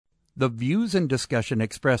The views and discussion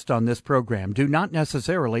expressed on this program do not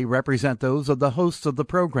necessarily represent those of the hosts of the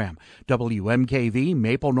program, WMKV,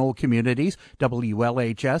 Maple Knoll Communities,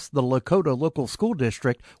 WLHS, the Lakota Local School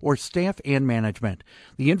District, or staff and management.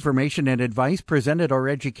 The information and advice presented are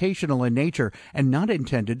educational in nature and not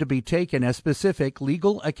intended to be taken as specific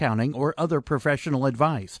legal, accounting, or other professional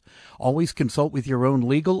advice. Always consult with your own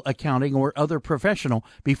legal, accounting, or other professional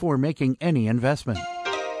before making any investment.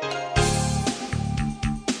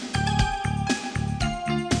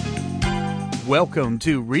 Welcome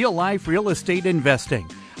to Real Life Real Estate Investing,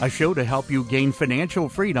 a show to help you gain financial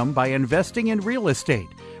freedom by investing in real estate.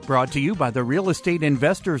 Brought to you by the Real Estate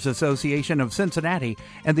Investors Association of Cincinnati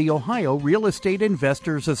and the Ohio Real Estate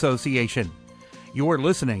Investors Association. You're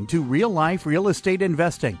listening to Real Life Real Estate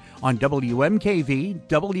Investing on WMKV,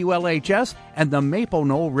 WLHS, and the Maple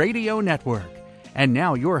Knoll Radio Network. And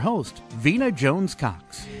now your host, Vena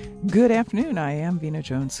Jones-Cox. Good afternoon. I am Vena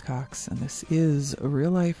Jones-Cox, and this is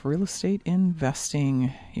Real Life Real Estate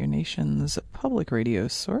Investing, your nation's public radio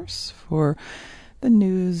source for the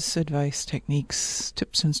news, advice, techniques,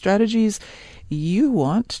 tips, and strategies you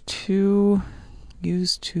want to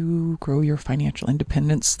use to grow your financial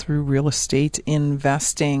independence through real estate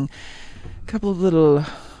investing. A couple of little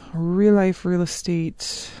real life real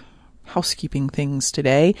estate housekeeping things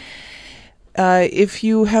today. If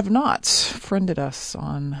you have not friended us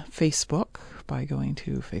on Facebook by going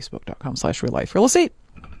to facebook.com/realliferealestate,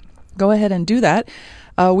 go ahead and do that.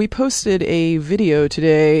 We posted a video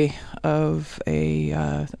today of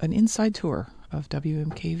an inside tour of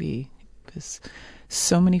WMKV, because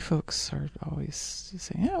so many folks are always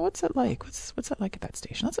saying, "Yeah, what's it like? What's that like at that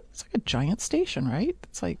station? It's like a giant station, right?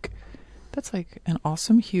 That's like an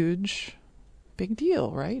awesome, huge, big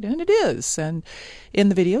deal, right?" And it is. And in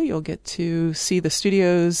the video, you'll get to see the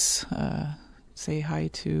studios, say hi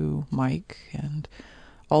to Mike and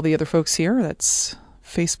all the other folks here. That's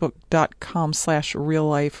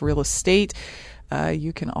facebook.com/realliferealestate.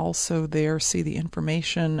 You can also there see the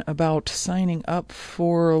information about signing up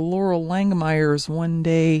for Laurel Langemeyer's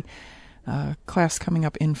one-day class coming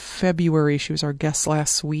up in February. She was our guest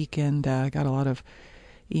last week and got a lot of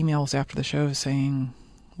emails after the show saying,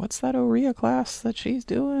 "What's that OREA class that she's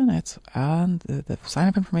doing?" It's on the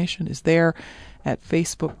sign-up information is there at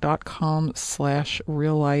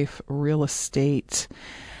facebook.com/realliferealestate.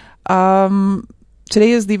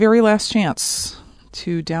 Today is the very last chance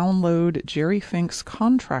to download Jerry Fink's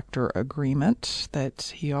contractor agreement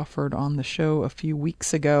that he offered on the show a few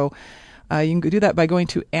weeks ago. You can do that by going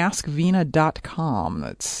to askvena.com.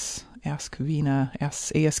 That's askvena,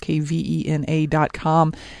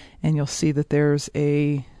 askvena.com. And you'll see that there's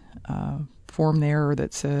a form there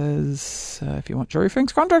that says, if you want Jerry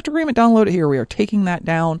Fink's contract agreement, download it here. We are taking that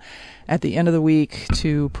down at the end of the week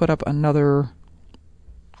to put up another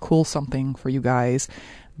cool something for you guys.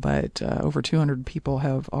 But over 200 people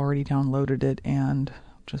have already downloaded it, and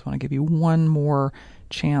just want to give you one more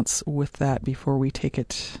chance with that before we take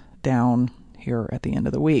it down here at the end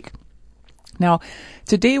of the week. Now,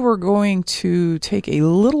 today we're going to take a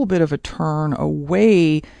little bit of a turn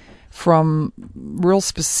away from real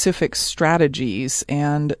specific strategies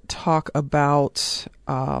and talk about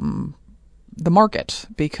the market,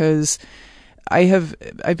 because I've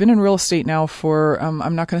been in real estate now for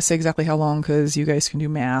I'm not going to say exactly how long, because you guys can do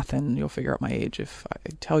math and you'll figure out my age if I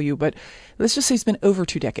tell you, but let's just say it's been over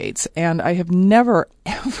 2 decades, and I have never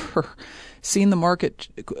ever seen the market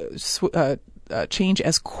change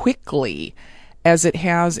as quickly as it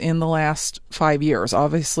has in the last 5 years.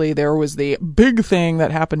 Obviously, there was the big thing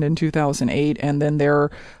that happened in 2008, and then there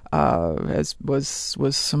was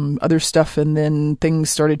some other stuff, and then things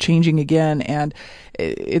started changing again. And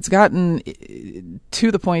it's gotten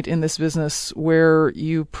to the point in this business where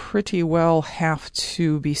you pretty well have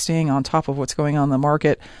to be staying on top of what's going on in the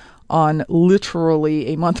market on literally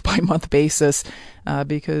a month-by-month basis,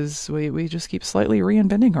 because we just keep slightly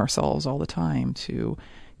reinventing ourselves all the time to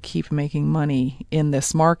keep making money in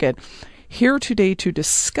this market. Here today to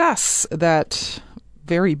discuss that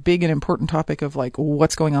very big and important topic of like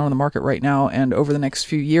what's going on in the market right now and over the next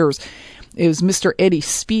few years is Mr. Eddie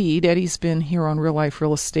Speed. Eddie's been here on Real Life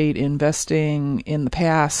Real Estate Investing in the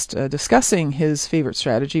past, discussing his favorite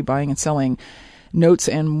strategy, buying and selling notes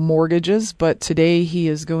and mortgages, but today he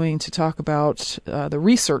is going to talk about the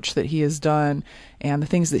research that he has done and the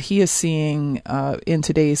things that he is seeing in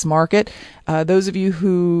today's market. Those of you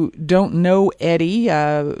who don't know Eddie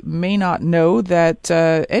may not know that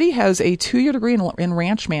Eddie has a 2-year degree in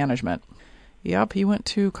ranch management. Yep, he went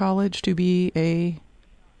to college to be a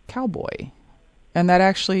cowboy, and that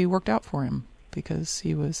actually worked out for him because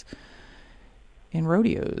he was in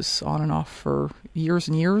rodeos on and off for years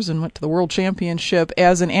and years, and went to the World Championship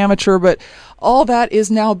as an amateur, but all that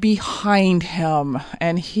is now behind him,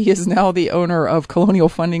 and he is now the owner of Colonial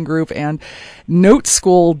Funding Group and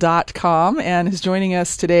Noteschool.com, and is joining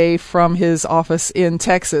us today from his office in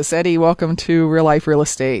Texas. Eddie, welcome to Real Life Real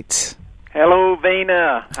Estate. Hello,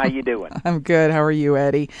 Vena. How you doing? I'm good. How are you,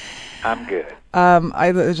 Eddie? I'm good.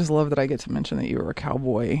 I just love that I get to mention that you were a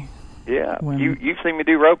cowboy. Yeah, you've seen me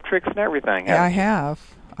do rope tricks and everything. Yeah, I have.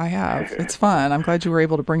 It's fun. I'm glad you were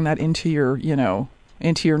able to bring that into your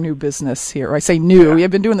new business here. I say new. You've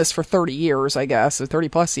been doing this for 30 years, I guess, so 30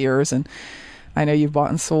 plus years, and I know you've bought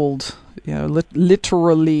and sold,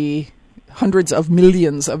 literally hundreds of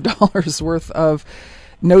millions of dollars worth of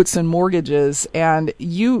notes and mortgages, and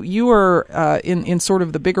you are in sort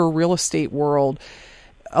of the bigger real estate world.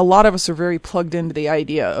 A lot of us are very plugged into the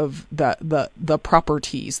idea of the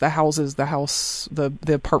properties, the houses, the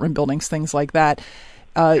apartment buildings, things like that.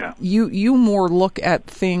 You more look at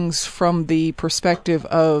things from the perspective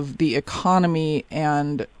of the economy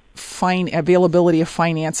and availability of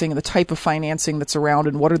financing and the type of financing that's around,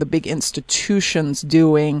 and what are the big institutions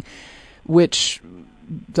doing, which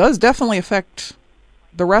does definitely affect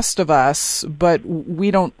the rest of us, but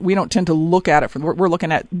we don't tend to look at it we're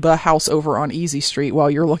looking at the house over on Easy Street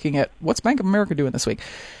while you're looking at what's Bank of America doing this week.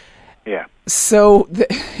 Yeah. So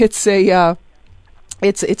it's a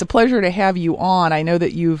pleasure to have you on. I know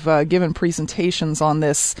that you've given presentations on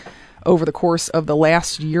this over the course of the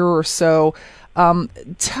last year or so.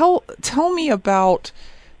 Tell me about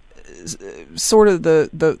sort of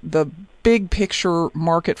the big picture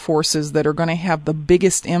market forces that are going to have the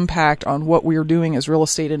biggest impact on what we're doing as real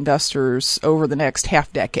estate investors over the next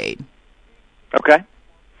half decade. Okay.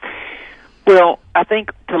 Well, I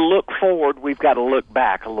think to look forward, we've got to look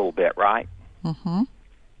back a little bit, right? Mm-hmm.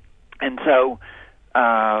 And so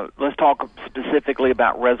let's talk specifically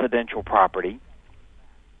about residential property.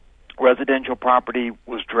 Residential property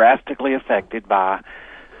was drastically affected by,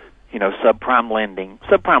 subprime lending.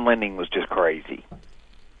 Subprime lending was just crazy.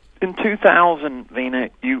 In 2000,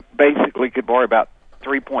 Vena, you basically could borrow about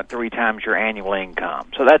 3.3 times your annual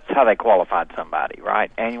income. So that's how they qualified somebody,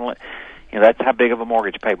 right? Annual, that's how big of a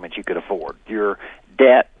mortgage payment you could afford. Your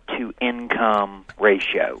debt to income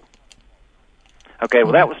ratio. Okay,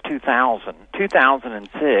 well, that was 2000.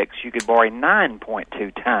 2006, you could borrow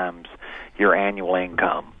 9.2 times your annual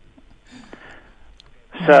income.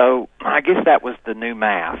 So I guess that was the new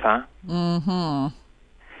math, huh? Mm-hmm.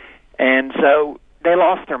 And so they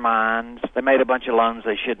lost their minds. They made a bunch of loans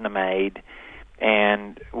they shouldn't have made,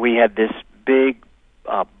 and we had this big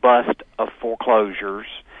bust of foreclosures.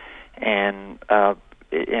 And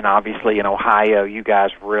obviously in Ohio, you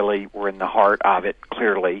guys really were in the heart of it,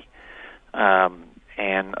 clearly,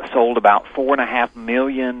 and sold about 4.5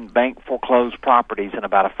 million bank foreclosed properties in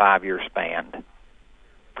about a 5-year span.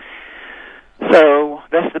 So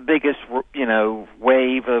that's the biggest,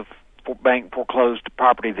 wave of bank foreclosed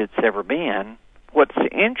property that's ever been. What's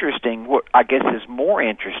interesting, what I guess is more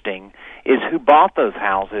interesting, is who bought those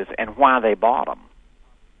houses and why they bought them.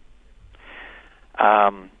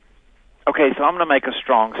 Okay, so I'm going to make a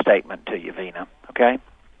strong statement to you, Vena, okay?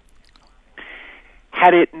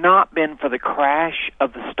 Had it not been for the crash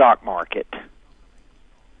of the stock market,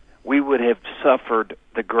 we would have suffered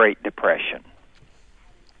the Great Depression.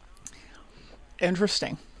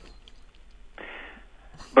 Interesting.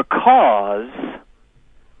 Because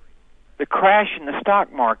the crash in the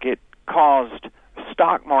stock market caused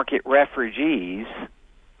stock market refugees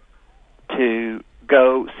to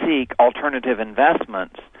go seek alternative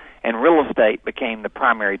investments, and real estate became the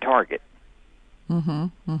primary target,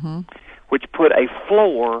 which put a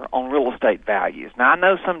floor on real estate values. Now, I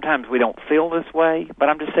know sometimes we don't feel this way, but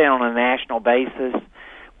I'm just saying on a national basis,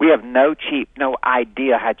 we have no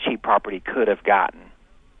idea how cheap property could have gotten.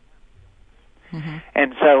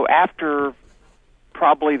 And so after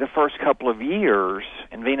probably the first couple of years,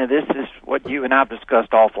 and Vena, this is what you and I have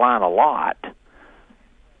discussed offline a lot,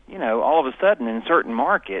 all of a sudden in certain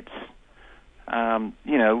markets,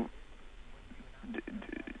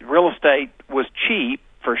 real estate was cheap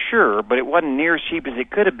for sure, but it wasn't near as cheap as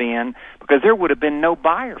it could have been because there would have been no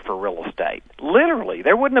buyer for real estate. Literally,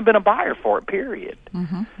 there wouldn't have been a buyer for it, period.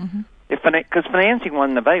 Because financing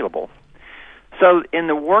wasn't available. So in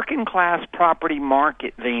the working class property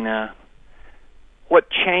market, Vena, what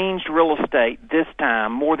changed real estate this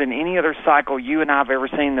time more than any other cycle you and I have ever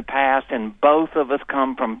seen in the past, and both of us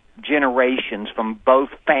come from generations from both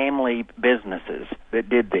family businesses that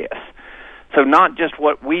did this. So not just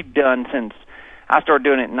what we've done since I started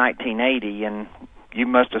doing it in 1980, and you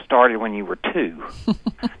must have started when you were 2.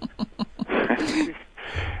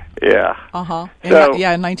 Yeah. Uh-huh. So,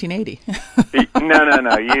 in 1980. No.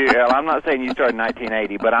 I'm not saying you started in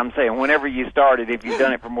 1980, but I'm saying whenever you started, if you've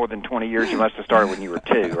done it for more than 20 years, you must have started when you were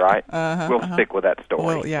 2, right? We'll stick with that story.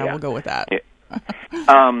 Well, yeah, we'll go with that. Yeah.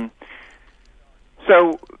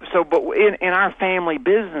 But in our family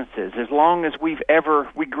businesses, as long as we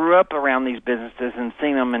grew up around these businesses and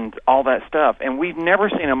seen them and all that stuff, and we've never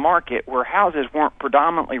seen a market where houses weren't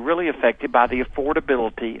predominantly really affected by the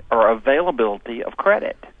affordability or availability of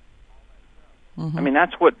credit. Mm-hmm. I mean,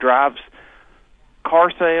 that's what drives car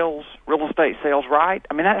sales, real estate sales, right?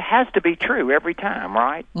 I mean, that has to be true every time,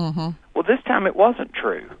 right? Mm-hmm. Well, this time it wasn't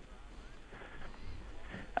true.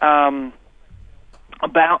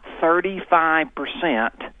 About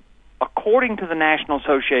 35%, according to the National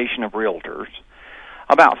Association of Realtors,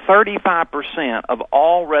 about 35% of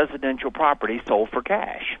all residential properties sold for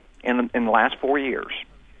cash in the last 4 years.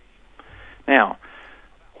 Now,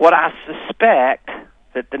 what I suspect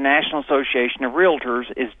that the National Association of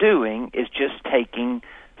Realtors is doing is just taking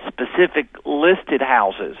specific listed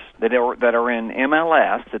houses that are in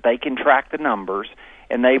MLS, that they can track the numbers,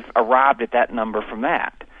 and they've arrived at that number from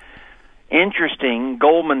that. Interesting,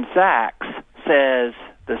 Goldman Sachs says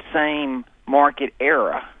the same market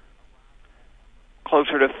era,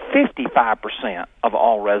 closer to 55% of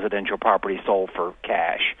all residential properties sold for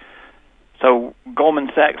cash. So Goldman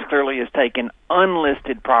Sachs clearly has taken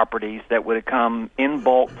unlisted properties that would have come in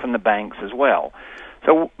bulk from the banks as well.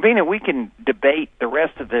 So, Vena, we can debate the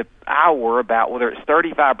rest of the hour about whether it's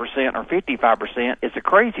 35% or 55%. It's a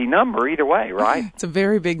crazy number either way, right? It's a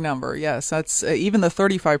very big number, yes. That's even the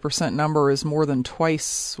 35% number is more than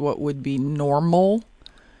twice what would be normal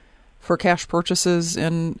for cash purchases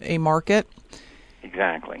in a market.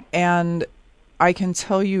 Exactly. And I can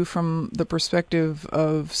tell you from the perspective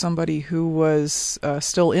of somebody who was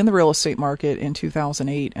still in the real estate market in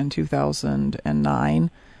 2008 and 2009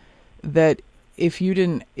 that if you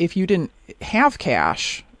didn't have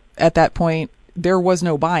cash at that point, there was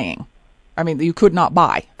no buying. I mean, you could not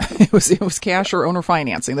buy. It was cash or owner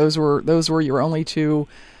financing. Those were your only two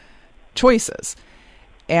choices.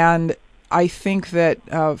 And I think that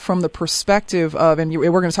from the perspective of, and we're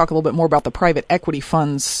going to talk a little bit more about the private equity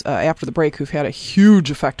funds after the break, who've had a huge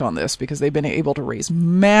effect on this because they've been able to raise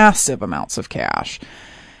massive amounts of cash.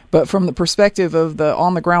 But from the perspective of the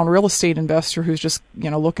on-the-ground real estate investor who's just,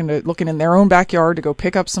 looking in their own backyard to go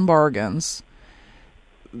pick up some bargains,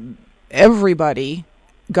 everybody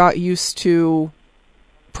got used to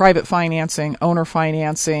private financing, owner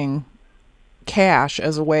financing, cash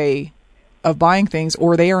as a way of buying things,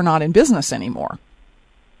 or they are not in business anymore.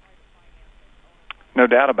 No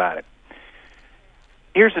doubt about it.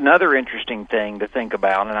 Here's another interesting thing to think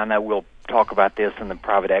about, and I know we'll talk about this in the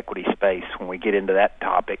private equity space when we get into that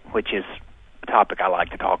topic, which is a topic I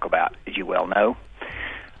like to talk about, as you well know.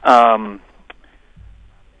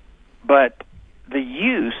 But the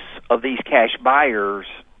use of these cash buyers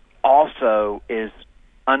also is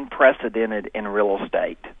unprecedented in real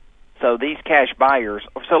estate. So these cash buyers.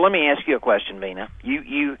 So let me ask you a question, Vena.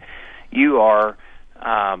 You are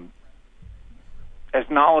as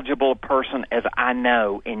knowledgeable a person as I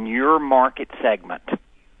know in your market segment,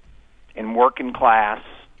 in working class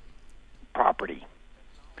property.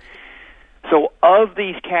 So of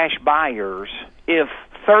these cash buyers, if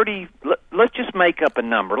 30, let's just make up a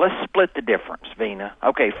number. Let's split the difference, Vena.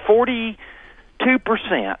 Okay, 42%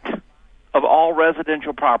 of all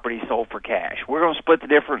residential properties sold for cash. We're going to split the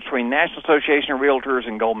difference between National Association of Realtors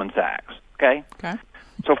and Goldman Sachs. Okay?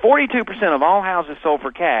 So 42% of all houses sold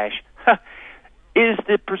for cash. Is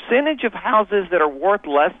the percentage of houses that are worth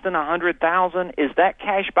less than $100,000, is that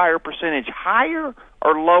cash buyer percentage higher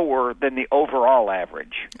or lower than the overall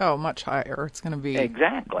average? Oh, much higher. It's going to be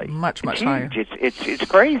exactly much huge. Higher. It's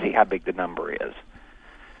crazy how big the number is.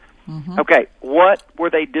 Mm-hmm. Okay, what were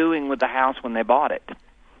they doing with the house when they bought it?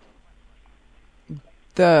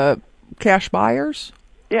 The cash buyers?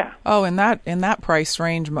 Yeah. Oh, in that price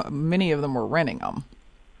range, many of them were renting them.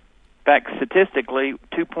 In fact, statistically,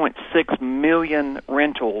 2.6 million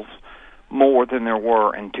rentals more than there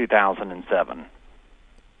were in 2007.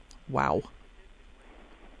 Wow.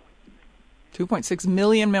 2.6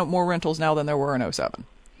 million more rentals now than there were in 2007.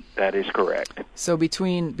 That is correct. So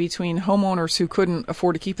between homeowners who couldn't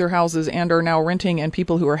afford to keep their houses and are now renting and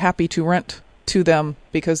people who are happy to rent to them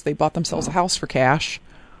because they bought themselves a house for cash,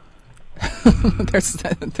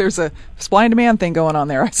 there's a supply and demand thing going on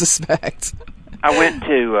there, I suspect. I went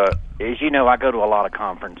to, as you know, I go to a lot of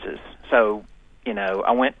conferences. So,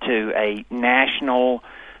 I went to a national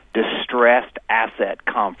distressed asset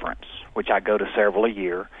conference, which I go to several a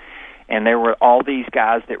year. And there were all these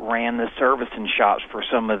guys that ran the servicing shops for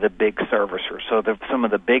some of the big servicers. So some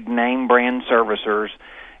of the big name brand servicers,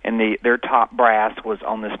 and their top brass was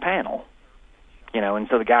on this panel. And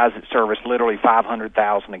so the guys that serviced literally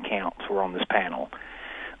 500,000 accounts were on this panel.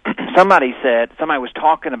 Somebody was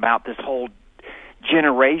talking about this whole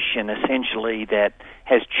generation essentially that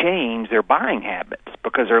has changed their buying habits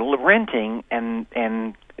because they're renting, and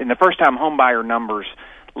the first-time home buyer numbers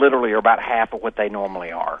literally are about half of what they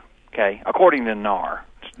normally are. Okay, according to NAR,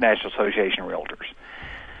 National Association of Realtors.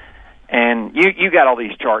 And you got all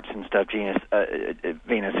these charts and stuff,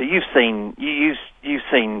 Vina. So you've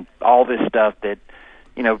seen all this stuff that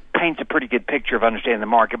paints a pretty good picture of understanding the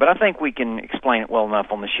market. But I think we can explain it well enough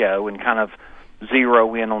on the show and kind of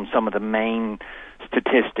zero in on some of the main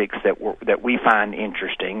statistics that we find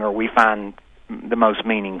interesting or we find the most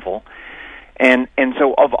meaningful. And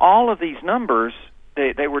so of all of these numbers,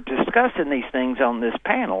 they were discussing these things on this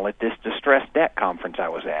panel at this distressed debt conference I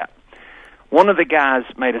was at. One of the guys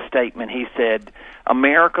made a statement. He said,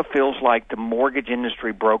 America feels like the mortgage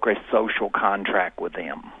industry broke a social contract with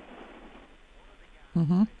them.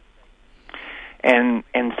 Mm-hmm. And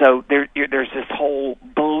so there's this whole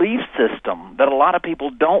belief system that a lot of people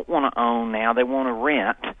don't want to own now. They want to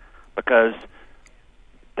rent because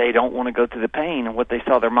they don't want to go through the pain of what they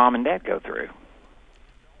saw their mom and dad go through.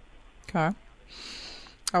 Okay.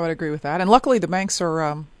 I would agree with that. And luckily the banks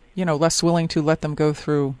are, less willing to let them go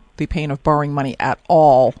through the pain of borrowing money at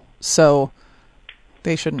all. So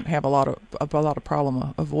they shouldn't have a lot of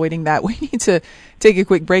problem avoiding that. We need to take a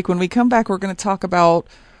quick break. When we come back, we're going to talk about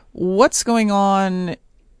what's going on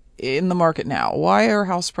in the market now. Why are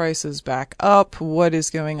house prices back up? What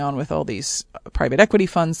is going on with all these private equity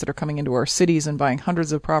funds that are coming into our cities and buying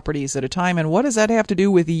hundreds of properties at a time? And what does that have to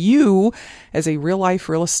do with you as a real-life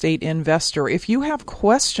real estate investor? If you have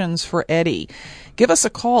questions for Eddie, give us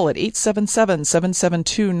a call at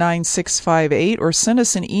 877-772-9658 or send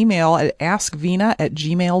us an email at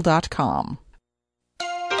askvina@gmail.com.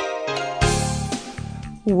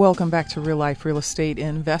 Welcome back to Real Life Real Estate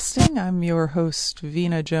Investing. I'm your host,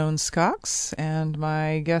 Vina Jones Cox, and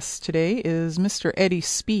my guest today is Mr. Eddie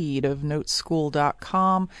Speed of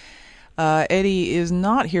Noteschool.com. Eddie is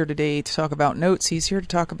not here today to talk about notes. He's here to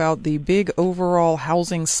talk about the big overall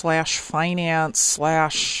housing / finance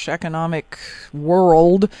 / economic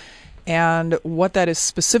world and what that is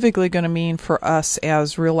specifically going to mean for us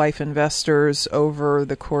as real life investors over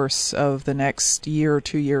the course of the next year,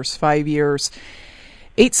 2 years, 5 years.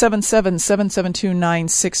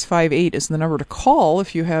 877-772-9658 is the number to call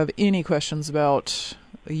if you have any questions about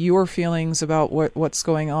your feelings about what's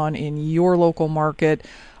going on in your local market,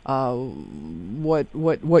 what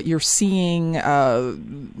you're seeing,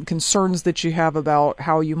 concerns that you have about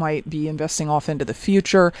how you might be investing off into the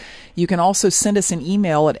future. You can also send us an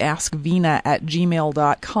email at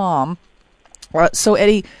askvina@gmail.com. So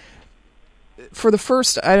Eddie, for the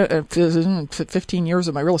first 15 years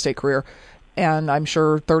of my real estate career, and I'm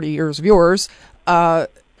sure 30 years of yours, the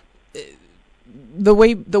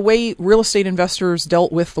way real estate investors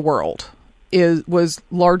dealt with the world was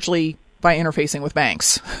largely by interfacing with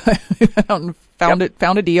banks. Found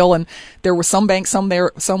a deal, and there was some bank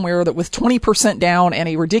somewhere that with 20% down and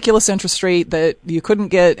a ridiculous interest rate that you couldn't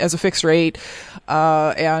get as a fixed rate,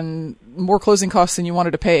 and more closing costs than you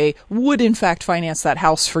wanted to pay, would in fact finance that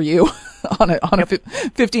house for you on a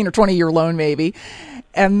 15 or 20 year loan maybe.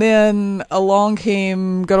 And then along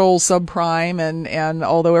came good old subprime, and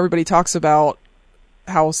although everybody talks about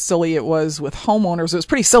how silly it was with homeowners, it was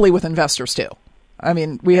pretty silly with investors too. I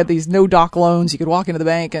mean, we had these no-doc loans. You could walk into the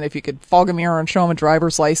bank, and if you could fog a mirror and show them a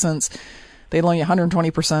driver's license, they'd loan you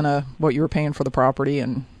 120% of what you were paying for the property,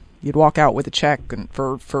 and you'd walk out with a check and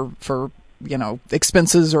for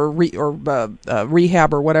expenses or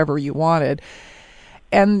rehab or whatever you wanted.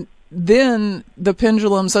 And then the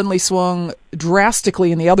pendulum suddenly swung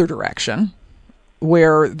drastically in the other direction,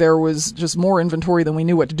 where there was just more inventory than we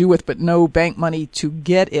knew what to do with, but no bank money to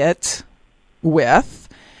get it with.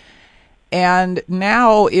 And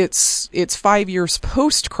now it's 5 years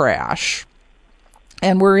post-crash,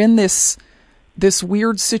 and we're in this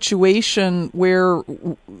weird situation where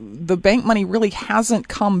the bank money really hasn't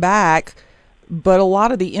come back, but a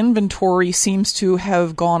lot of the inventory seems to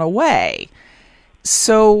have gone away.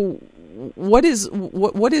 So what has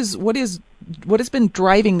been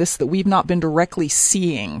driving this that we've not been directly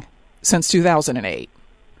seeing since 2008?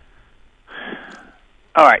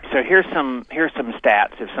 All right, so here's some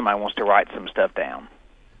stats if somebody wants to write some stuff down.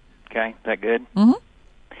 Okay, is that good? Mm-hmm.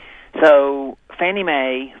 So Fannie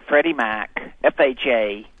Mae, Freddie Mac,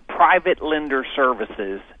 FHA, private lender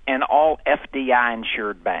services, and all FDI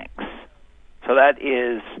insured banks. So that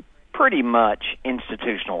is pretty much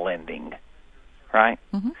institutional lending, right?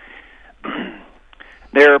 Mm-hmm.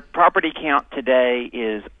 Their property count today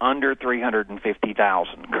is under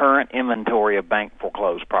 350,000, current inventory of bank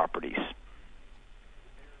foreclosed properties.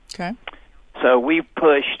 Okay. So we've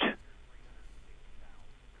pushed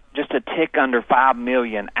just a tick under 5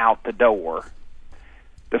 million out the door.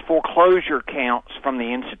 The foreclosure counts from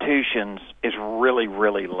the institutions is really,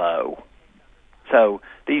 really low. So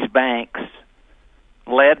these banks,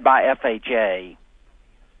 led by FHA,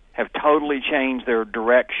 have totally changed their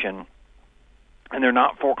direction, and they're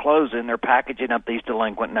not foreclosing, they're packaging up these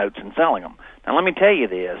delinquent notes and selling them. Now, let me tell you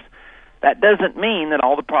this. That doesn't mean that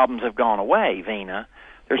all the problems have gone away, Vena.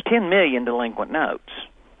 There's 10 million delinquent notes.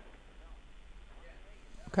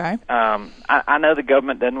 Okay. I know the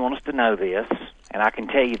government doesn't want us to know this, and I can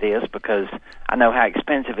tell you this because I know how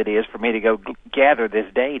expensive it is for me to go gather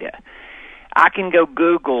this data. I can go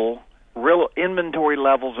Google real inventory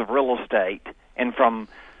levels of real estate, and from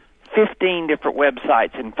 15 different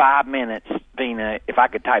websites in 5 minutes, Vena, if I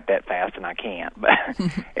could type that fast, and I can't, but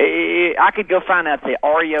I could go find out the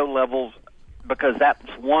REO levels, because that's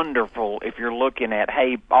wonderful if you're looking at,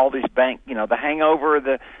 hey, all this bank, the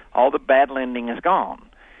hangover, all the bad lending is gone.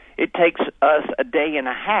 It takes us a day and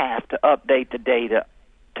a half to update the data,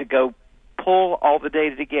 to go pull all the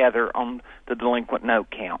data together on the delinquent note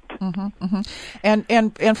count. Mm-hmm,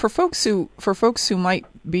 mm-hmm. And for folks who might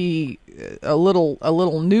be a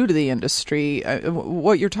little new to the industry,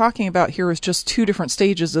 what you're talking about here is just two different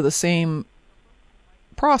stages of the same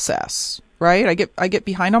process, right? I get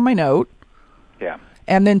behind on my note. Yeah.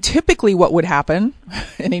 And then typically what would happen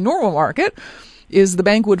in a normal market is the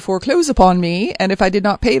bank would foreclose upon me, and if I did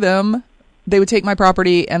not pay them, they would take my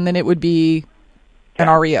property, and then it would be an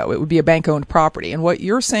REO. It would be a bank-owned property. And what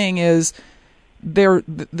you're saying is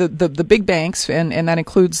the big banks, and that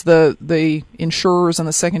includes the insurers and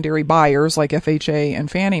the secondary buyers like FHA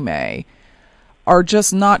and Fannie Mae, are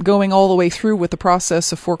just not going all the way through with the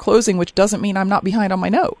process of foreclosing, which doesn't mean I'm not behind on my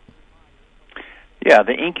note. Yeah,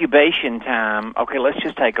 the incubation time, okay, let's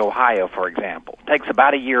just take Ohio, for example. It takes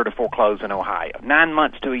about a year to foreclose in Ohio, 9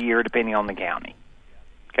 months to a year, depending on the county.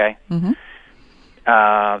 Okay? Mm-hmm.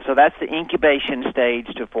 So that's the incubation stage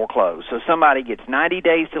to foreclose. So somebody gets 90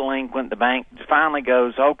 days delinquent, the bank finally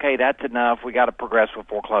goes, okay, that's enough, we got to progress with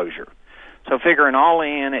foreclosure. So figuring all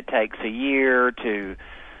in, it takes a year to,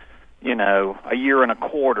 a year and a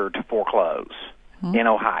quarter to foreclose in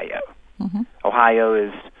Ohio. Mm-hmm. Ohio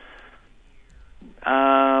is...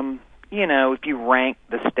 if you rank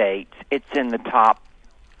the states, it's in the top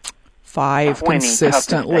 5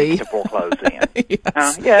 consistently to foreclose in.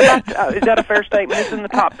 Yes. Is that a fair statement? It's in the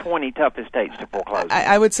top 20 toughest states to foreclose in.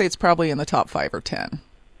 I would say it's probably in the top 5 or 10.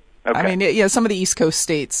 Okay. I mean, some of the East Coast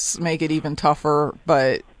states make it even tougher,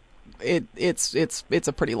 but it's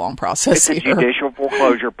a pretty long process. It's here. a judicial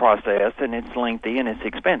foreclosure process, and it's lengthy and it's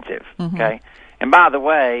expensive. Mm-hmm. Okay, and by the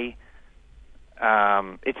way,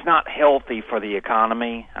 it's not healthy for the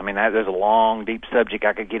economy. I mean, there's a long, deep subject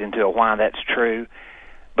I could get into of why that's true.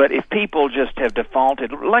 But if people just have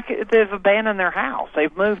defaulted, like they've abandoned their house,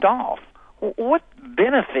 they've moved off, what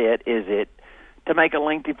benefit is it to make a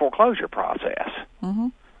lengthy foreclosure process? Mm-hmm.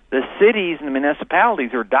 The cities and the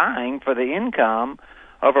municipalities are dying for the income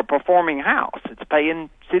of a performing house. It's paying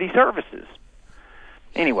city services.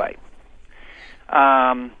 Anyway,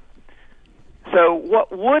 so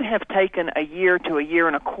what would have taken a year to a year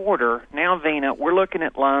and a quarter, now, Vena, we're looking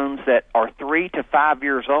at loans that are 3 to 5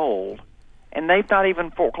 years old, and they've not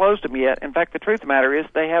even foreclosed them yet. In fact, the truth of the matter is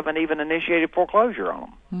they haven't even initiated foreclosure on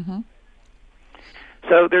them. Mm-hmm.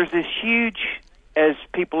 So there's this huge, as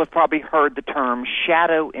people have probably heard the term,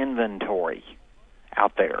 shadow inventory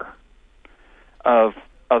out there of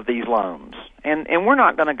these loans. And we're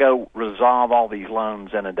not going to go resolve all these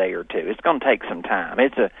loans in a day or two. It's going to take some time.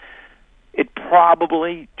 It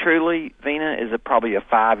probably, truly, Vena, is probably a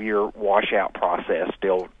 5-year washout process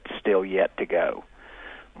still yet to go.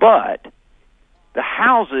 But the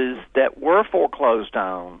houses that were foreclosed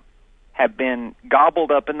on have been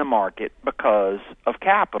gobbled up in the market because of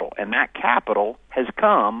capital, and that capital has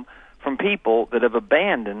come from people that have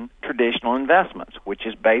abandoned traditional investments, which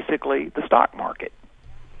is basically the stock market.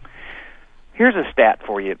 Here's a stat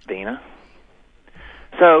for you, Vena.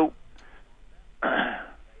 So,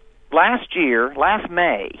 last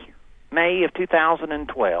May of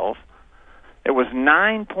 2012, there was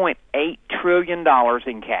 $9.8 trillion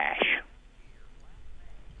in cash.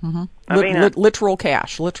 Mm-hmm. Literal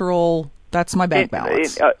cash. That's my bank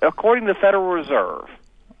balance. According to the Federal Reserve,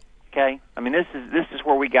 okay? I mean, this is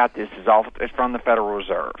where we got this. It's from the Federal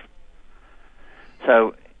Reserve.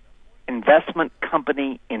 So, Investment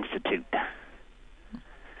Company Institute.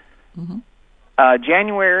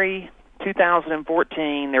 January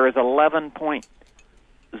 2014, there was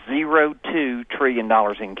 $11.02 trillion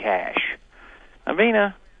in cash. Now,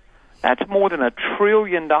 Vena, that's more than $1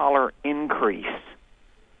 trillion increase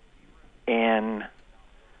in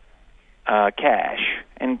cash.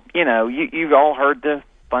 And, you've all heard the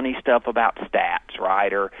funny stuff about stats,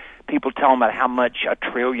 right? Or people telling about how much $1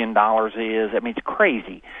 trillion is. I mean, it's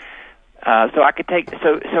crazy. So I could take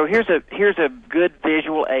so here's a good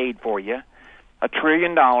visual aid for you. $1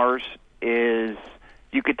 trillion is,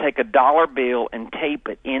 you could take a dollar bill and tape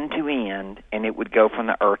it end to end, and it would go from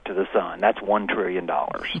the earth to the sun. That's $1 trillion.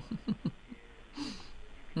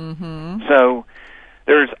 So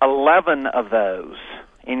there's 11 of those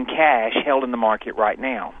in cash held in the market right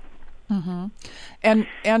now.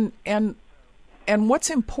 And what's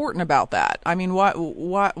important about that? I mean, why?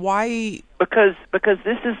 Because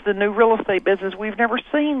this is the new real estate business we've never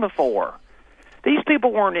seen before. These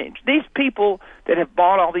people that have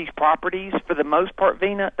bought all these properties, for the most part,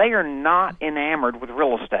 Vena, they are not enamored with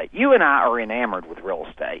real estate. You and I are enamored with real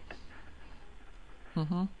estate.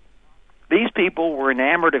 These people were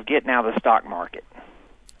enamored of getting out of the stock market.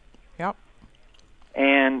 Yep.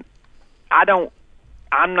 And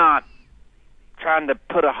I'm not trying to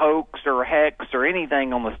put a hoax or a hex or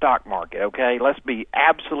anything on the stock market, okay? Let's be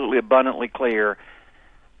absolutely abundantly clear.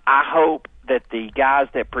 I hope that the guys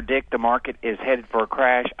that predict the market is headed for a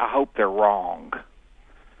crash, I hope they're wrong,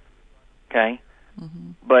 okay?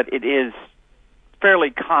 But it is fairly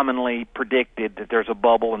commonly predicted that there's a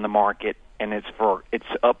bubble in the market, and it's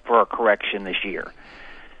up for a correction this year.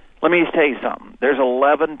 Let me just tell you something. There's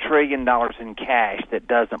 $11 trillion in cash that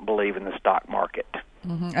doesn't believe in the stock market.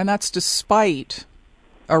 And that's despite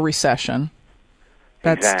a recession.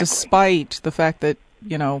 That's despite the fact that,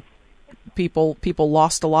 people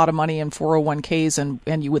lost a lot of money in 401ks,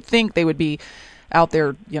 and you would think they would be out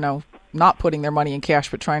there, not putting their money in cash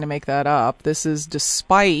but trying to make that up. This is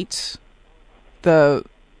despite the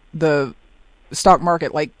stock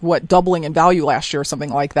market, doubling in value last year or something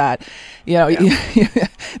like that.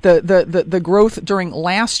 The growth during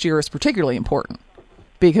last year is particularly important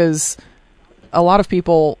because a lot of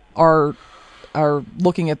people are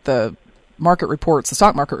looking at the market reports, the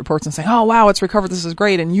stock market reports, and saying, "Oh wow, it's recovered. This is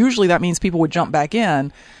great." And usually that means people would jump back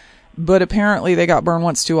in, but apparently they got burned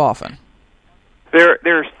once too often.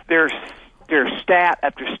 There's stat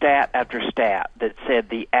after stat after stat that said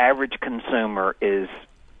the average consumer is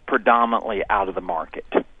predominantly out of the market.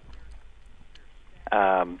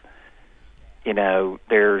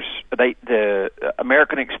 The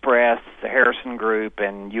American Express, the Harrison Group,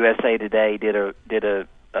 and USA Today did a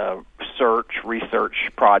research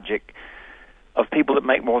project of people that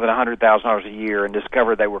make more than $100,000 a year and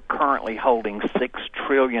discovered they were currently holding $6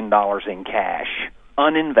 trillion in cash,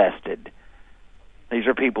 uninvested. These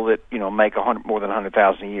are people that make more than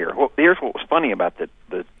 $100,000 a year. Well, here's what was funny about the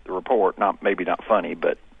report. Maybe not funny,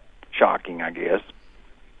 but shocking, I guess.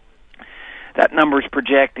 That number is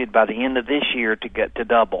projected by the end of this year to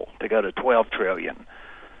double, to go to $12 trillion.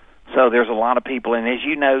 So there's a lot of people, and as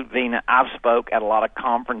you know, Vena, I've spoke at a lot of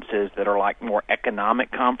conferences that are like more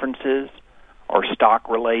economic conferences or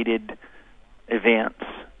stock-related events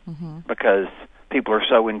because people are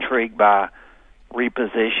so intrigued by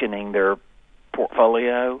repositioning their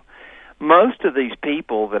portfolio. Most of these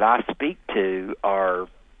people that I speak to are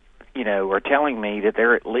telling me that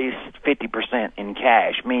they're at least 50% in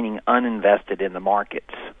cash, meaning uninvested in the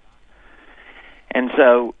markets. And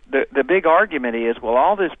so the big argument is, well,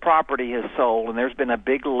 all this property has sold, and there's been a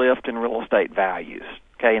big lift in real estate values,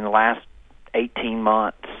 okay, in the last 18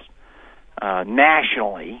 months.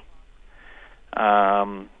 Nationally,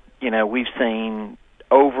 we've seen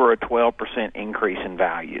over a 12% increase in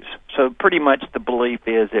values. So pretty much the belief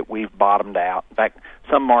is that we've bottomed out. In fact,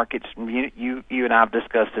 some markets, you and I have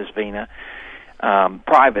discussed this, Vena,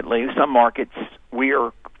 privately. Some markets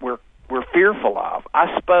we're fearful of.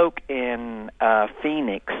 I spoke in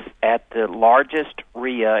Phoenix at the largest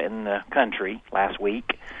RIA in the country last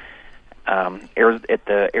week, at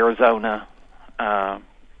the Arizona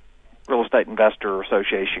Real Estate Investor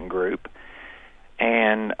Association group,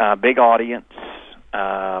 and big audience.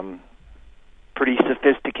 Pretty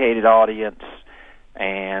sophisticated audience,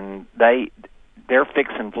 and their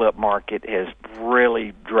fix and flip market has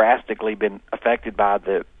really drastically been affected by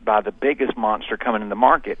the biggest monster coming in the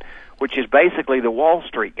market, which is basically the Wall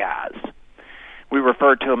Street guys. We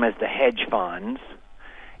refer to them as the hedge funds,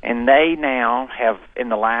 and they now have, in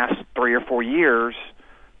the last 3 or 4 years,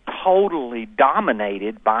 totally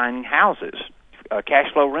dominated buying houses,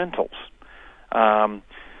 cash flow rentals.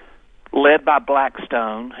 Led by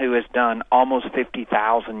Blackstone, who has done almost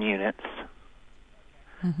 50,000 units.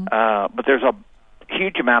 but there's a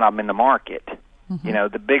huge amount of them in the market. You know,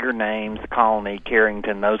 the bigger names, the Colony,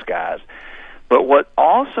 Carrington, those guys. But what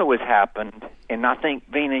also has happened, and I think,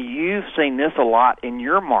 Vena, you've seen this a lot in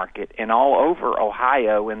your market and all over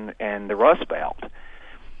Ohio and the Rust Belt,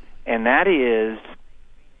 and that is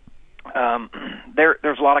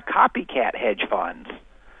there's a lot of copycat hedge funds.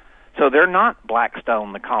 So they're not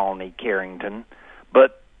Blackstone, the Colony, Carrington,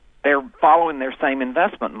 but they're following their same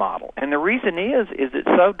investment model. And the reason is it's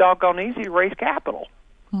so doggone easy to raise capital.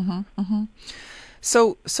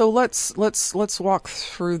 So let's walk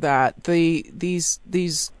through that. These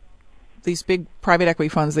big private equity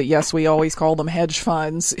funds that, yes, we always call them hedge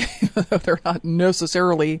funds, even though they're not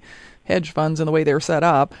necessarily hedge funds in the way they're set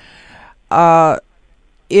up.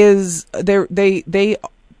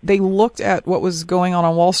 They looked at what was going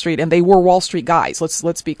on Wall Street, and they were Wall Street guys.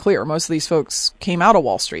 Let's be clear. Most of these folks came out of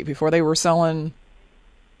Wall Street before they were selling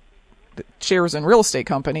shares in real estate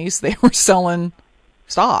companies. They were selling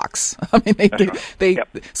stocks. I mean, they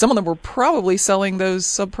some of them were probably selling those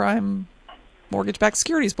subprime mortgage-backed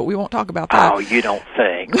securities, but we won't talk about that. Oh, you don't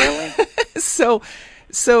think, really? So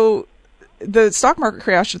the stock market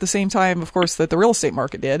crashed at the same time, of course, that the real estate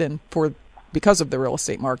market did, and because of the real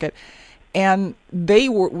estate market. And they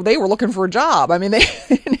were looking for a job. I mean, they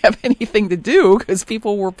didn't have anything to do because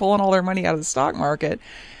people were pulling all their money out of the stock market.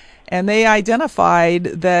 And they identified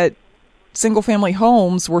that single-family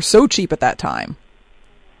homes were so cheap at that time.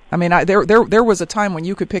 I mean, there was a time when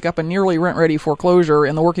you could pick up a nearly rent-ready foreclosure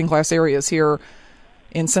in the working-class areas here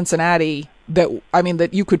in Cincinnati that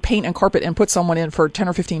you could paint and carpet and put someone in for $10,000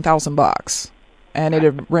 or $15,000, and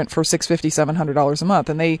it'd rent for $650, $700 a month.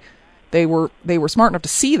 And they were smart enough to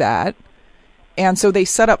see that. And so they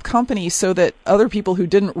set up companies so that other people who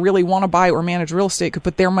didn't really want to buy or manage real estate could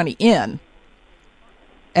put their money in.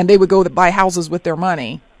 And they would go buy houses with their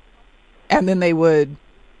money. And then they would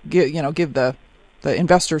give the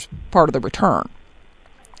investors part of the return.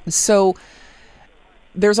 So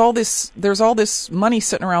there's all this money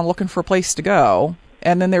sitting around looking for a place to go.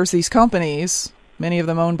 And then there's these companies, many of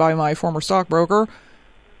them owned by my former stockbroker,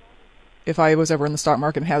 if I was ever in the stock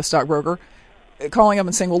market and had a stockbroker, calling up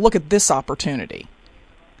and saying, well, look at this opportunity.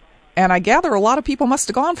 And I gather a lot of people must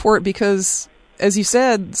have gone for it because, as you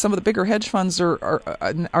said, some of the bigger hedge funds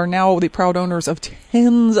are now the proud owners of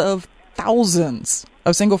tens of thousands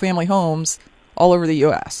of single-family homes all over the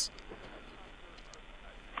U.S.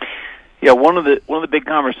 Yeah, one of the big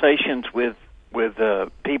conversations with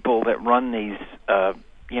people that run these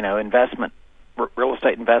real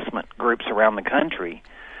estate investment groups around the country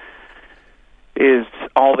is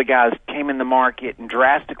all the guys came in the market and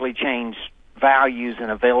drastically changed values and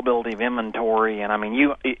availability of inventory, and I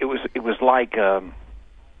mean, it was like a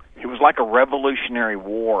revolutionary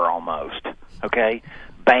war almost. Okay,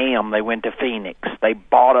 bam, they went to Phoenix. They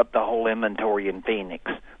bought up the whole inventory in Phoenix.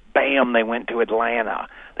 Bam, they went to Atlanta.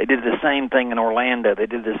 They did the same thing in Orlando. They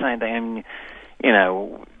did the same thing,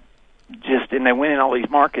 and they went in all these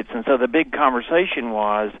markets. And so the big conversation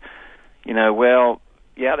was,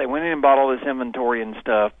 yeah, they went in and bought all this inventory and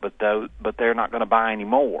stuff, but they're not going to buy any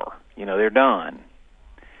more. They're done.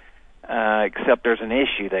 Except there's an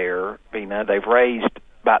issue there. They've raised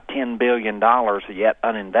about $10 billion yet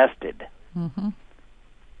uninvested.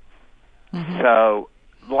 So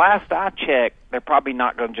last I checked, they're probably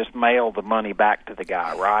not going to just mail the money back to the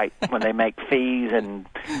guy, right? When they make fees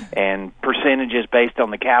and percentages based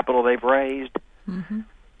on the capital they've raised,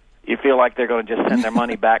 you feel like they're going to just send their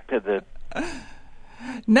money back to the...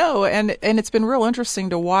 No, and it's been real interesting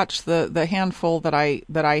to watch the handful that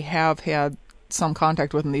I have had some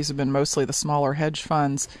contact with, and these have been mostly the smaller hedge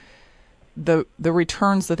funds. The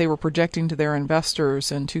returns that they were projecting to their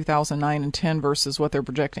investors in 2009 and 10 versus what they're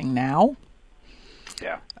projecting now.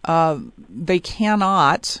 Yeah. They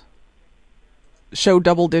cannot show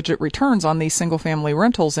double-digit returns on these single-family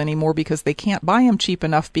rentals anymore because they can't buy them cheap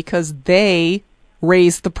enough because they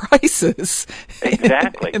raise the prices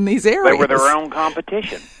exactly in these areas. They were their own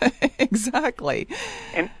competition. Exactly.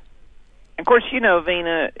 And of course,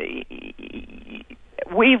 Vena,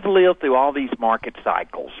 we've lived through all these market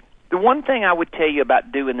cycles. The one thing I would tell you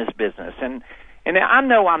about doing this business, and I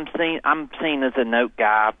know I'm seen as a note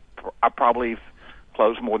guy. I probably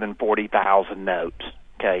closed more than 40,000 notes.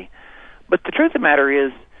 Okay, but the truth of the matter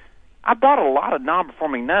is, I bought a lot of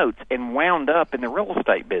non-performing notes and wound up in the real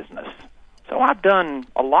estate business. So I've done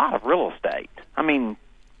a lot of real estate. I mean,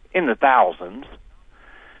 in the thousands.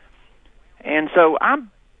 And so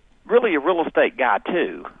I'm really a real estate guy,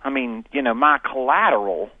 too. I mean, my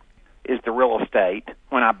collateral is the real estate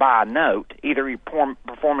when I buy a note, either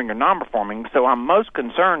performing or non-performing. So I'm most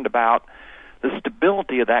concerned about the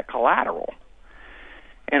stability of that collateral.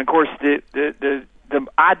 And of course, the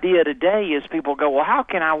idea today is people go, well, how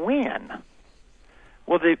can I win?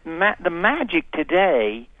 Well, the magic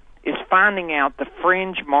today is finding out the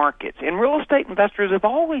fringe markets. And real estate investors have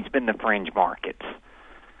always been the fringe markets.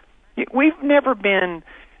 We've never been,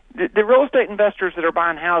 the real estate investors that are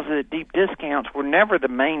buying houses at deep discounts were never the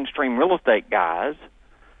mainstream real estate guys.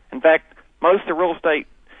 In fact, most of the real estate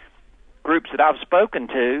groups that I've spoken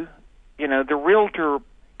to, you know, the realtor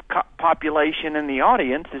population in the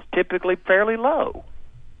audience is typically fairly low.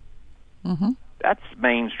 Mm-hmm. That's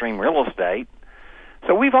mainstream real estate.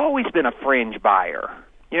 So we've always been a fringe buyer.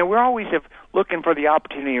 You know, we're always looking for the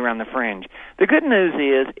opportunity around the fringe. The good news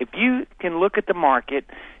is if you can look at the market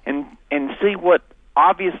and see what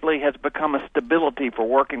obviously has become a stability for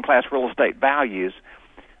working class real estate values,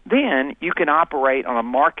 then you can operate on a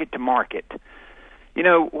market to market. You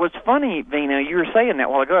know, what's funny, Vina, you were saying that a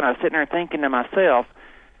while ago, and I was sitting there thinking to myself,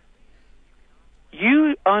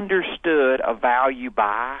 you understood a value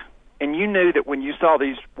buy, and you knew that when you saw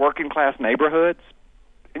these working class neighborhoods,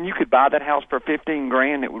 and you could buy that house for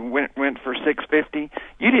 $15,000, it went for $650.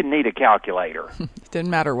 You didn't need a calculator. It didn't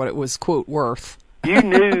matter what it was, quote, worth. You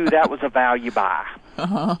knew that was a value buy,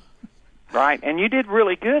 uh-huh. Right? And you did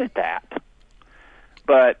really good at that.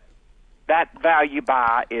 But that value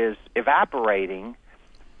buy is evaporating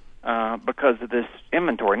because of this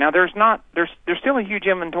inventory. Now, there's still a huge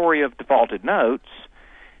inventory of defaulted notes,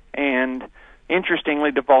 and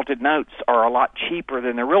interestingly, defaulted notes are a lot cheaper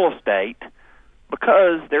than the real estate,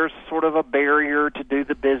 because there's sort of a barrier to do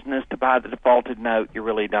the business to buy the defaulted note you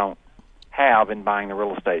really don't have in buying the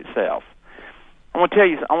real estate itself. I want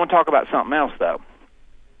to talk about something else, though.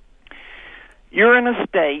 You're in a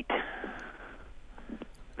state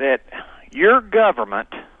that your government,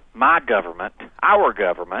 my government, our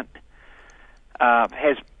government,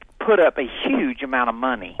 has put up a huge amount of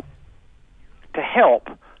money to help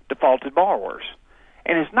defaulted borrowers,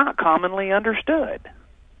 and it's not commonly understood.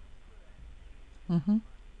 Mm-hmm.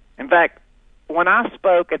 In fact, when I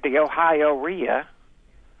spoke at the Ohio RIA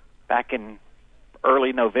back in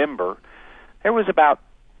early November, there was about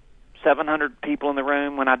 700 people in the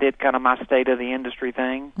room when I did kind of my state of the industry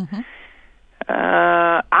thing. Mm-hmm.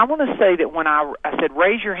 I want to say that when I said,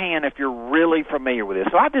 raise your hand if you're really familiar with this.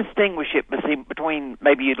 So I distinguish it between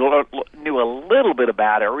maybe you knew a little bit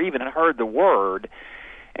about it or even heard the word,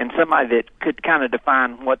 and somebody that could kind of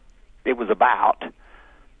define what it was about.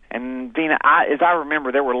 And, Vina, as I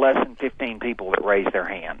remember, there were less than 15 people that raised their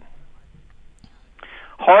hand.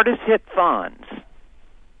 Hardest Hit Funds.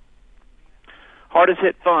 Hardest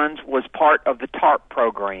Hit Funds was part of the TARP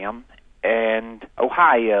program, and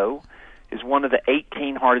Ohio is one of the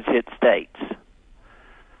 18 hardest hit states.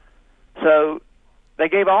 So they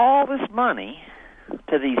gave all this money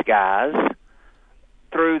to these guys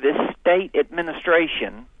through this state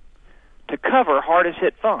administration to cover hardest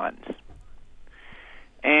hit funds.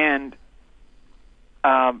 And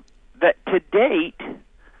that to date,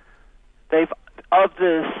 they've of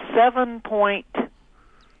the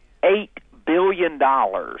 $7.8 billion,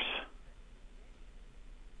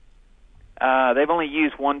 they've only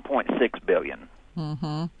used $1.6 billion.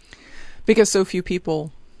 Mm-hmm. Because so few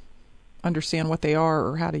people understand what they are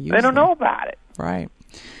or how to use them. They don't know about it. Right.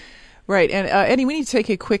 Right. And Eddie, we need to take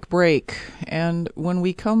a quick break. And when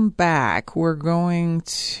we come back, we're going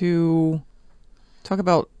to talk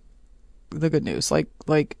about the good news, like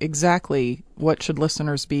exactly what should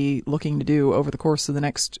listeners be looking to do over the course of the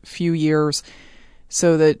next few years,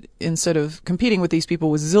 so that instead of competing with these people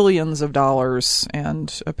with zillions of dollars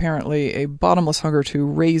and apparently a bottomless hunger to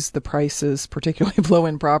raise the prices, particularly of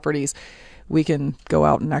low-end properties, we can go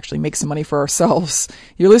out and actually make some money for ourselves.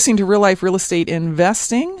 You're listening to Real Life Real Estate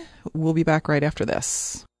Investing. We'll be back right after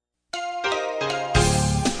this.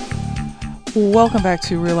 Welcome back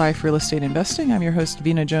to Real Life Real Estate Investing. I'm your host,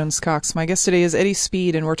 Vina Jones-Cox. My guest today is Eddie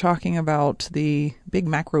Speed, and we're talking about the big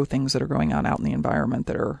macro things that are going on out in the environment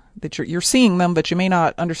that you're seeing them, but you may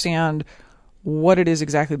not understand what it is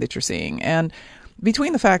exactly that you're seeing. And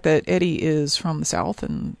between the fact that Eddie is from the South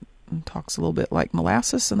and talks a little bit like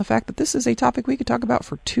molasses, and the fact that this is a topic we could talk about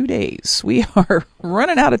for 2 days, we are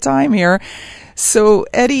running out of time here. So,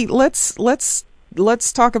 Eddie, let's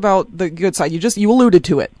talk about the good side. You alluded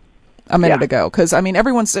to it a minute ago, because I mean,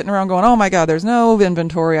 everyone's sitting around going, "Oh my God, there's no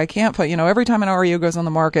inventory. I can't put." Every time an REO goes on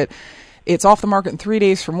the market, it's off the market in 3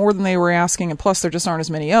 days for more than they were asking, and plus there just aren't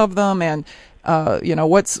as many of them. And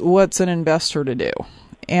what's an investor to do?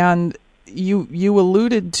 And you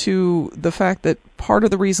alluded to the fact that part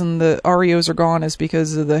of the reason the REOs are gone is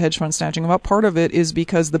because of the hedge fund snatching them up. Part of it is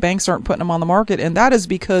because the banks aren't putting them on the market, and that is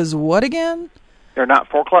because what again? They're not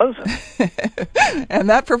foreclosing. And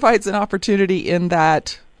that provides an opportunity in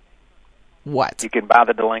that what? You can buy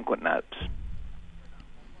the delinquent notes.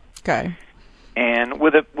 Okay. And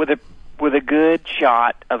with a good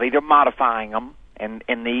shot of either modifying them, and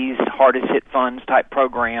in these hardest hit funds type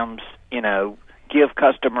programs, give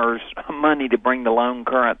customers money to bring the loan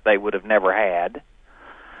current they would have never had.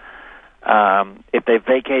 If they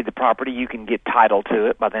vacate the property, you can get title to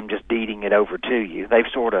it by them just deeding it over to you. They've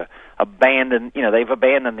sort of abandoned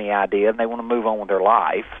the idea, and they want to move on with their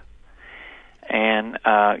life. And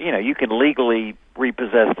you can legally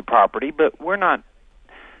repossess the property, but we're not.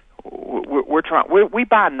 We're trying. We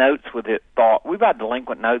buy notes with the thought. We buy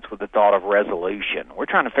delinquent notes with the thought of resolution. We're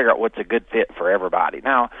trying to figure out what's a good fit for everybody.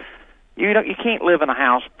 Now, you can't live in a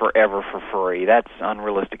house forever for free. That's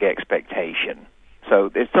unrealistic expectation.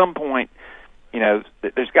 So at some point,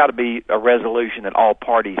 there's got to be a resolution that all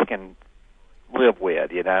parties can live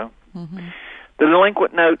with. Mm-hmm. The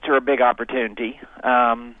delinquent notes are a big opportunity.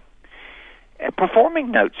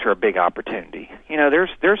 Performing notes are a big opportunity.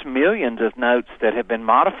 There's millions of notes that have been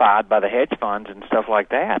modified by the hedge funds and stuff like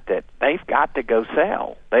that they've got to go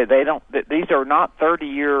sell. They don't. These are not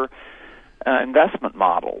 30-year investment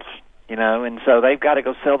models, and so they've got to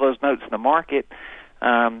go sell those notes in the market.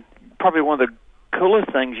 Probably one of the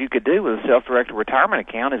coolest things you could do with a self-directed retirement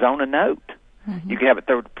account is own a note. Mm-hmm. You could have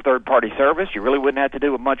a third-party service. You really wouldn't have to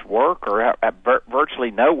do much work or have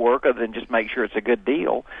virtually no work other than just make sure it's a good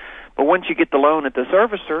deal. But once you get the loan at the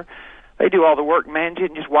servicer, they do all the work, manage it,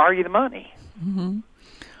 and just wire you the money. Mm-hmm.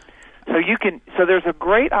 So there's a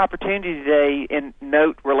great opportunity today in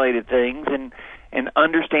note-related things and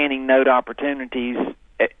understanding note opportunities,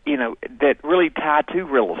 that really tie to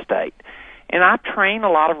real estate. And I train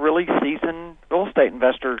a lot of really seasoned real estate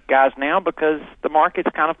investor guys now because the market's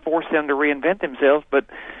kind of forced them to reinvent themselves. But,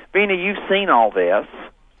 Vena, you've seen all this.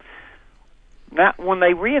 Now, when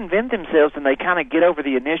they reinvent themselves and they kind of get over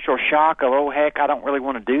the initial shock of, oh, heck, I don't really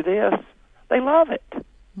want to do this, they love it.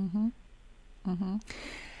 Mm-hmm. Mm-hmm.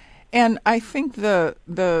 And I think the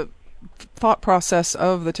thought process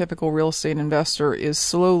of the typical real estate investor is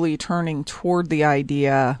slowly turning toward the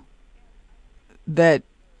idea that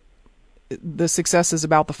the success is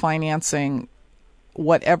about the financing,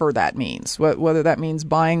 whatever that means, whether that means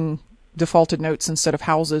buying defaulted notes instead of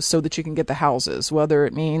houses so that you can get the houses, whether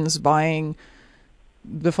it means buying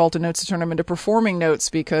defaulted notes to turn them into performing notes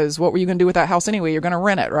because what were you going to do with that house anyway? You're going to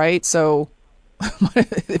rent it, right? So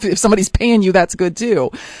if somebody's paying you, that's good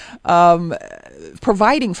too.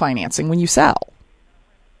 Providing financing when you sell.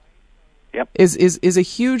 Yep. Is a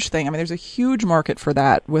huge thing. I mean, there's a huge market for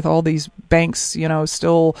that with all these banks,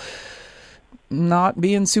 still not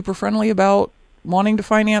being super friendly about wanting to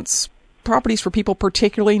finance properties for people,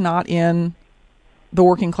 particularly not in the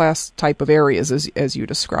working class type of areas as you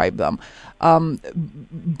describe them.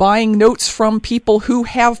 Buying notes from people who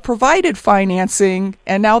have provided financing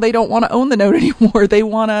and now they don't want to own the note anymore. They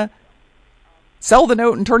want to sell the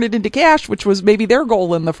note and turn it into cash, which was maybe their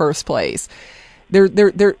goal in the first place.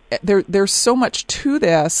 There's so much to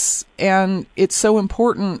this, and it's so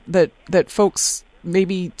important that folks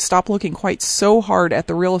maybe stop looking quite so hard at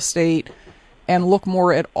the real estate and look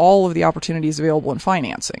more at all of the opportunities available in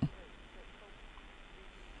financing.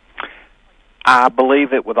 I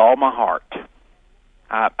believe it with all my heart.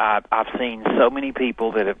 I've seen so many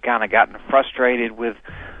people that have kind of gotten frustrated with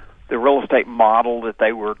the real estate model that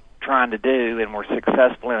they were trying to do and were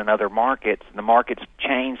successful in other markets. And the market's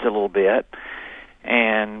changed a little bit.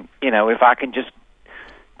 And, if I can just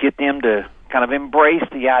get them to kind of embrace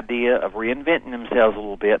the idea of reinventing themselves a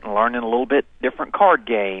little bit and learning a little bit different card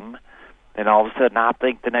game, then all of a sudden I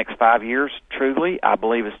think the next 5 years, truly, I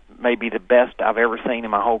believe is maybe the best I've ever seen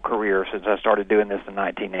in my whole career since I started doing this in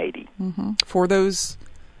 1980. Mm-hmm. For those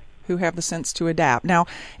who have the sense to adapt. Now,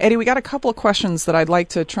 Eddie, we got a couple of questions that I'd like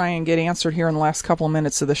to try and get answered here in the last couple of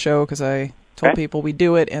minutes of the show because I told people we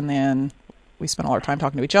do it and then we spent all our time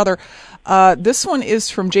talking to each other. This one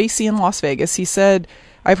is from JC in Las Vegas. He said,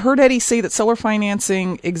 I've heard Eddie say that seller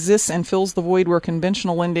financing exists and fills the void where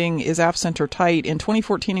conventional lending is absent or tight. In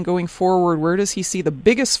 2014 and going forward, where does he see the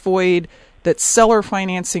biggest void that seller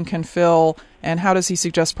financing can fill, and how does he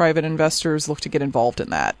suggest private investors look to get involved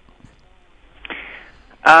in that?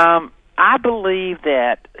 I believe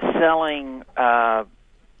that selling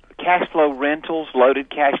cash flow rentals,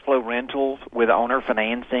 loaded cash flow rentals with owner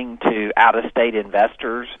financing to out-of-state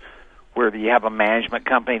investors where you have a management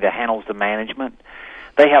company that handles the management,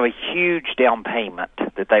 they have a huge down payment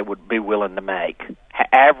that they would be willing to make.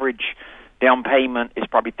 Average down payment is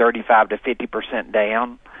probably 35 to 50%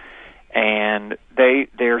 down, and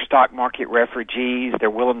they're stock market refugees. They're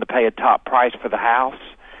willing to pay a top price for the house,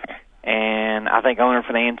 and I think owner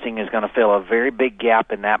financing is going to fill a very big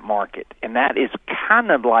gap in that market. And that is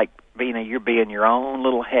kind of like you're being your own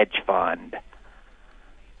little hedge fund.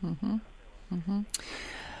 Mm-hmm. Mm-hmm.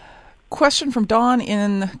 Question from Don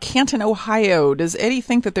in Canton, Ohio. Does Eddie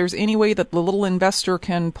think that there's any way that the little investor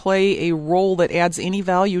can play a role that adds any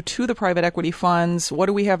value to the private equity funds? What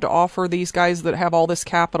do we have to offer these guys that have all this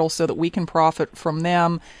capital so that we can profit from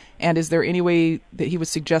them? And is there any way that he would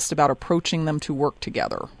suggest about approaching them to work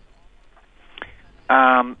together?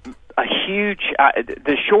 The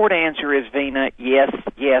short answer is, Vena, yes,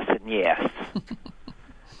 yes, and yes.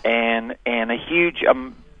 and a huge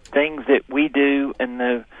things that we do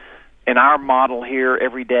in our model here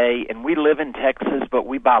every day, and we live in Texas, but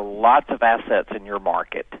we buy lots of assets in your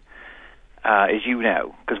market, as you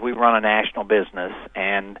know, because we run a national business,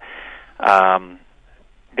 and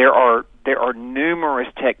there are numerous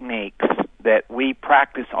techniques that we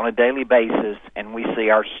practice on a daily basis, and we see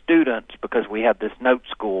our students, because we have this note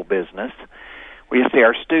school business, we see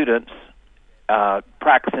our students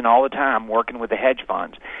practicing all the time, working with the hedge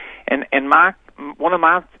funds. And one of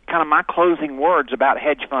my closing words about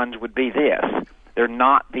hedge funds would be this: they're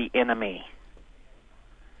not the enemy.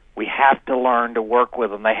 We have to learn to work with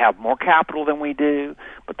them. They have more capital than we do,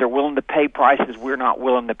 but they're willing to pay prices we're not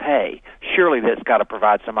willing to pay. Surely that's got to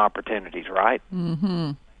provide some opportunities, right?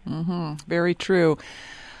 Mm-hmm. Mm-hmm. Very true.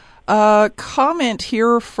 Comment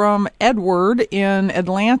here from Edward in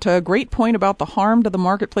Atlanta. Great point about the harm to the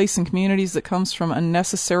marketplace and communities that comes from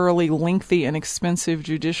unnecessarily lengthy and expensive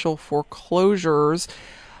judicial foreclosures.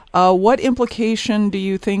 What implication do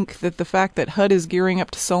you think that the fact that HUD is gearing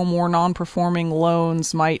up to sell more non-performing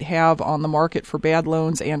loans might have on the market for bad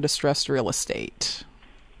loans and distressed real estate?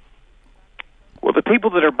 Well, the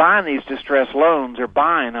people that are buying these distressed loans are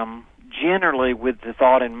buying them generally with the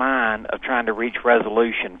thought in mind of trying to reach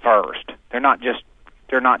resolution first. They're not just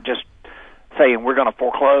saying we're going to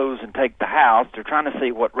foreclose and take the house. They're trying to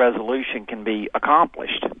see what resolution can be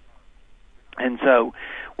accomplished. And so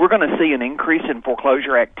we're going to see an increase in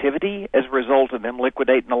foreclosure activity as a result of them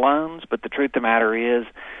liquidating the loans, but the truth of the matter is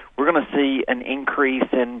we're going to see an increase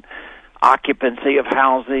in occupancy of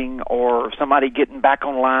housing, or somebody getting back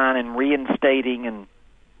online and reinstating and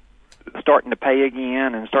starting to pay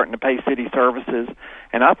again and starting to pay city services.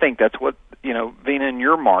 And I think that's what, Vena, in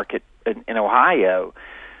your market in Ohio,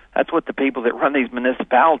 that's what the people that run these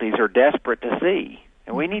municipalities are desperate to see.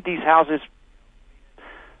 And we need these houses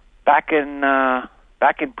back in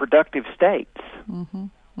productive states. Mm-hmm.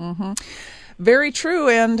 Mm-hmm. Very true.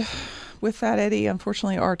 And with that, Eddie,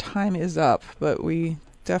 unfortunately our time is up, but we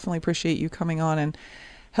definitely appreciate you coming on and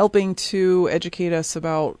helping to educate us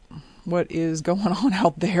about what is going on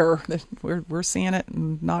out there. We're seeing it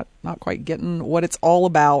and not quite getting what it's all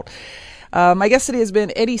about. My guest today has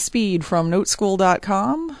been Eddie Speed from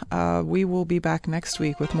noteschool.com. We will be back next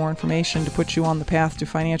week with more information to put you on the path to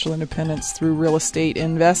financial independence through real estate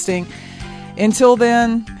investing. Until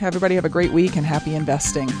then, everybody have a great week and happy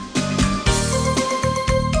investing.